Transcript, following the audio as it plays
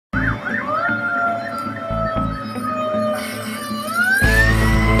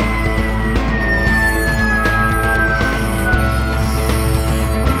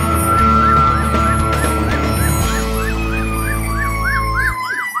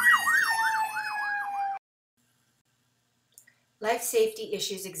Life safety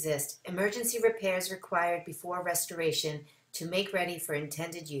issues exist. Emergency repairs required before restoration to make ready for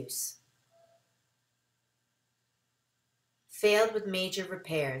intended use. Failed with major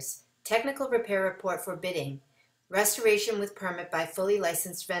repairs. Technical repair report for bidding. Restoration with permit by fully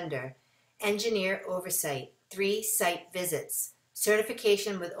licensed vendor. Engineer oversight. 3 site visits.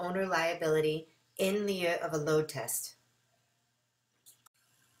 Certification with owner liability in lieu of a load test.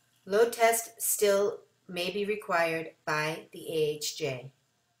 Load test still may be required by the AHJ.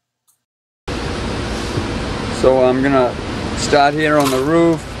 So I'm gonna start here on the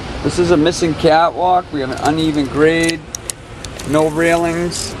roof. This is a missing catwalk. We have an uneven grade, no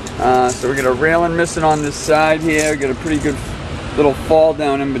railings. So we got a railing missing on this side here. We got a pretty good little fall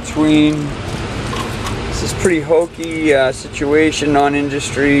down in between. This is pretty hokey situation on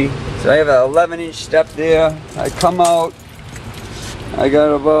industry. So I have an 11-inch step there. I come out. I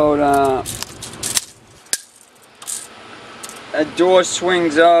got about that door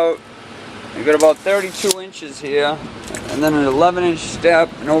swings out. I got about 32 inches here, and then an 11-inch step,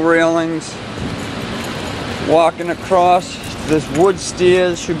 no railings. Walking across this wood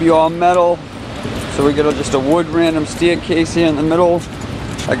stairs, should be all metal. So we got just a wood random staircase here in the middle.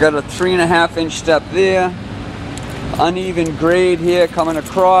 I got a 3.5-inch step there. Uneven grade here coming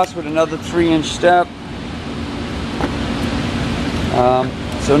across with another 3-inch step.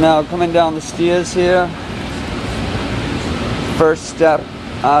 So now coming down the stairs here. First step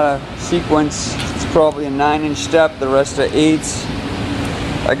out of sequence, it's probably a 9-inch step, the rest are 8s.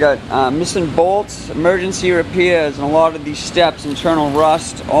 I got missing bolts, emergency repairs, and a lot of these steps, internal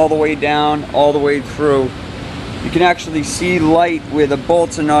rust all the way down, all the way through. You can actually see light where the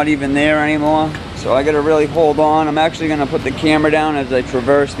bolts are not even there anymore. So I gotta really hold on. I'm actually gonna put the camera down as I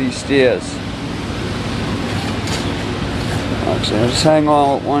traverse these stairs. Actually, I'll just hang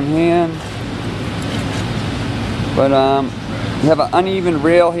on with one hand. But you have an uneven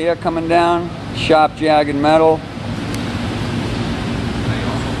rail here coming down, sharp jagged metal.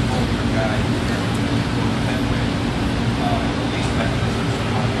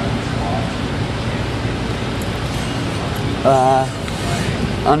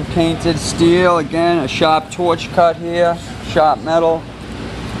 Unpainted steel, again a sharp torch cut here, sharp metal.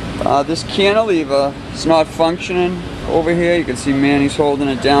 This cantilever is not functioning over here. You can see Manny's holding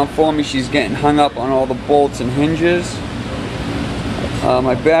it down for me. She's getting hung up on all the bolts and hinges.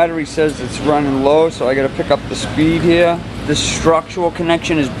 My battery says it's running low, so I got to pick up the speed here. This structural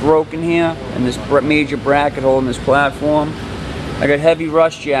connection is broken here, and this major bracket holding this platform. I got heavy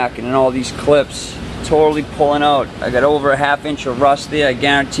rust jacking in all these clips, totally pulling out. I got over a 1/2 inch of rust there. I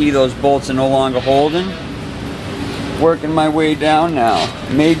guarantee those bolts are no longer holding. Working my way down now.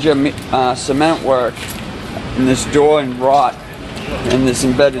 Major cement work in this door and rot in this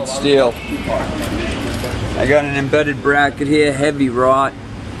embedded steel. I got an embedded bracket here, heavy rot,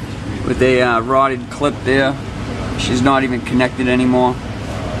 with a rotted clip there. She's not even connected anymore.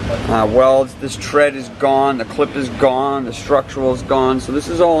 Welds, this tread is gone, the clip is gone, the structural is gone. So this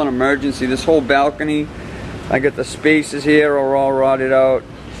is all an emergency. This whole balcony, I got the spaces here are all rotted out.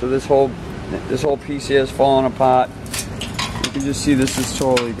 So this whole piece here is falling apart. You can just see this is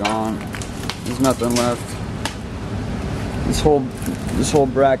totally gone. There's nothing left. This whole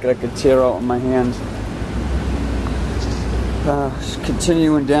bracket I could tear out with my hands.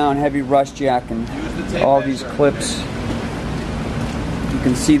 Continuing down, heavy rust jacking all these clips. You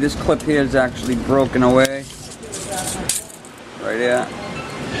can see this clip here is actually broken away. Right here.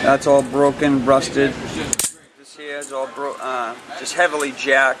 That's all broken, rusted. This here is all just heavily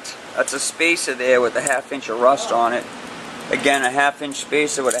jacked. That's a spacer there with a 1/2 inch of rust on it. Again, a 1/2 inch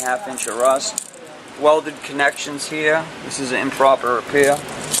spacer with a 1/2 inch of rust. Welded connections here. This is an improper repair.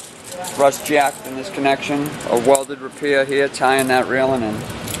 Rust jacked in this connection. A welded repair here, tying that railing in.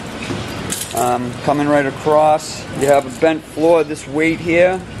 Coming right across, you have a bent floor. This weight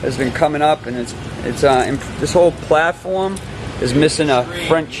here has been coming up, and this whole platform is missing a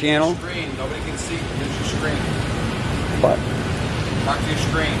front channel. Nobody can see. There's your screen. What? Mark your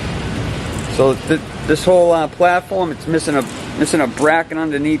screen. So this whole platform, it's missing a bracket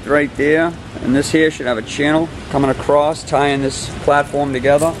underneath right there, and this here should have a channel coming across, tying this platform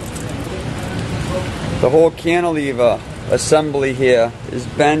together. The whole cantilever assembly here is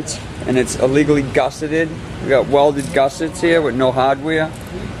bent, and it's illegally gusseted. We got welded gussets here with no hardware.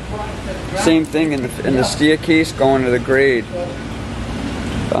 Same thing in the staircase going to the grade.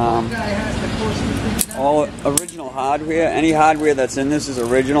 All original hardware. Any hardware that's in this is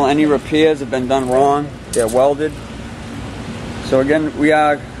original. Any repairs have been done wrong. They're welded. So again,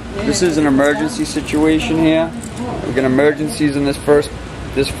 this is an emergency situation here. We got emergencies in this first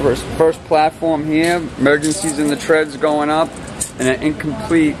platform here. Emergencies in the treads going up. and an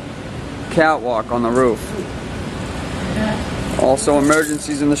incomplete catwalk on the roof. Also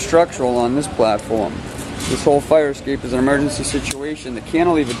emergencies in the structural on this platform. This whole fire escape is an emergency situation. The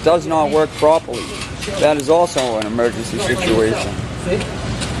cantilever does not work properly. That is also an emergency situation.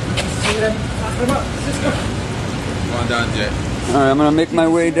 Come on down, Jay. Alright, I'm going to make my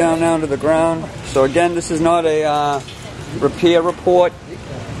way down now to the ground. So again, this is not a repair report.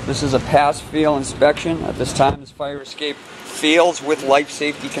 This is a pass-fail inspection. At this time, this fire escape fails with life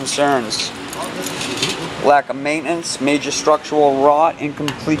safety concerns. Lack of maintenance, major structural rot,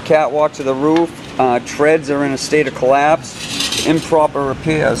 incomplete catwalk to the roof, treads are in a state of collapse, improper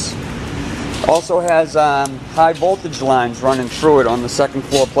repairs. Also has high voltage lines running through it on the second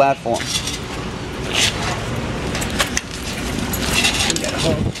floor platform.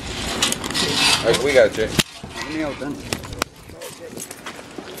 Alright, we got it, Jay. Let me out then.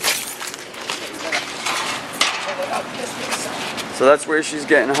 So that's where she's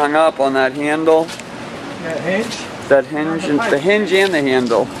getting hung up on that handle. That hinge? That hinge, and the hinge and the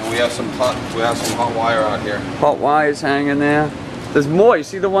handle. And we have some hot wire out here. Hot wires hanging there. There's more. You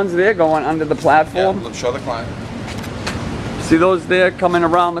see the ones there going under the platform? Yeah, let's show the client. See those there coming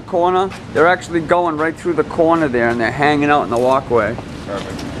around the corner? They're actually going right through the corner there, and they're hanging out in the walkway.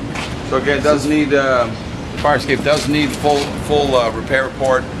 Perfect. So again, it does need fire escape does need full repair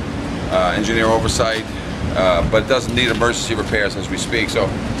report, engineer oversight, but it doesn't need emergency repairs as we speak. So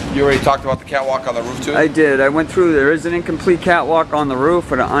you already talked about the catwalk on the roof too? I did. I went through. There is an incomplete catwalk on the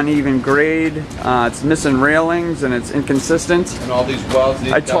roof with an uneven grade. It's missing railings and it's inconsistent. And all these welds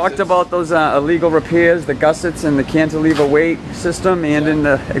need I talked about those illegal repairs, the gussets and the cantilever weight system, and in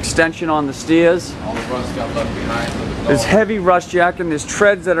the extension on the stairs. All the rust got left behind. So There's heavy rust jacking. There's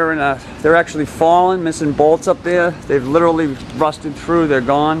treads that are they're actually fallen, missing bolts up there. They've literally rusted through. They're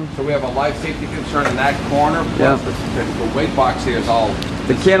gone. So we have a life safety concern in that corner. Yeah. Plus the weight box here is all.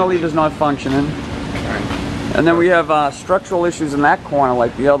 The cantilever's not functioning. And then we have structural issues in that corner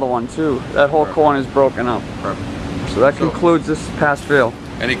like the other one too. That whole corner is broken up. Perfect. So that concludes this pass-fail.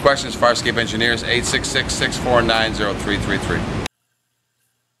 Any questions, Fire Escape Engineers? 866-649-0333.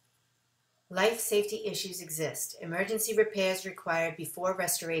 Life safety issues exist. Emergency repairs required before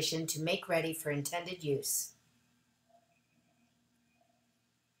restoration to make ready for intended use.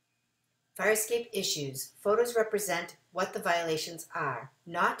 Fire escape issues. Photos represent what the violations are,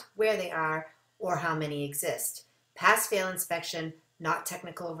 not where they are or how many exist. Pass-fail inspection, not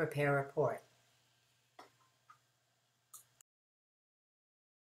technical repair report.